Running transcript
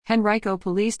Henrico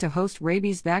Police to host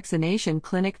rabies vaccination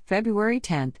clinic February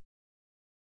 10.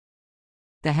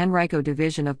 The Henrico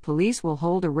Division of Police will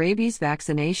hold a rabies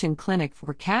vaccination clinic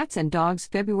for cats and dogs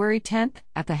February 10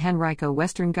 at the Henrico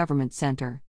Western Government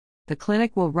Center. The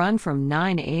clinic will run from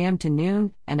 9 a.m. to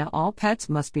noon, and all pets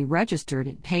must be registered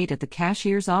and paid at the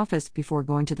cashier's office before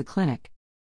going to the clinic.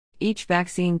 Each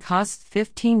vaccine costs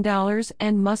 $15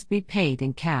 and must be paid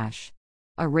in cash.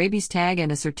 A rabies tag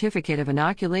and a certificate of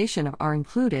inoculation are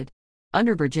included.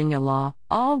 Under Virginia law,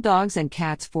 all dogs and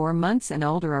cats 4 months and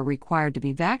older are required to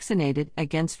be vaccinated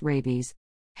against rabies.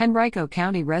 Henrico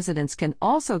County residents can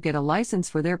also get a license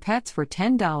for their pets for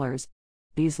 $10.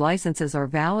 These licenses are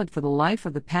valid for the life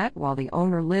of the pet while the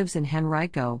owner lives in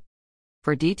Henrico.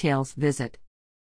 For details, visit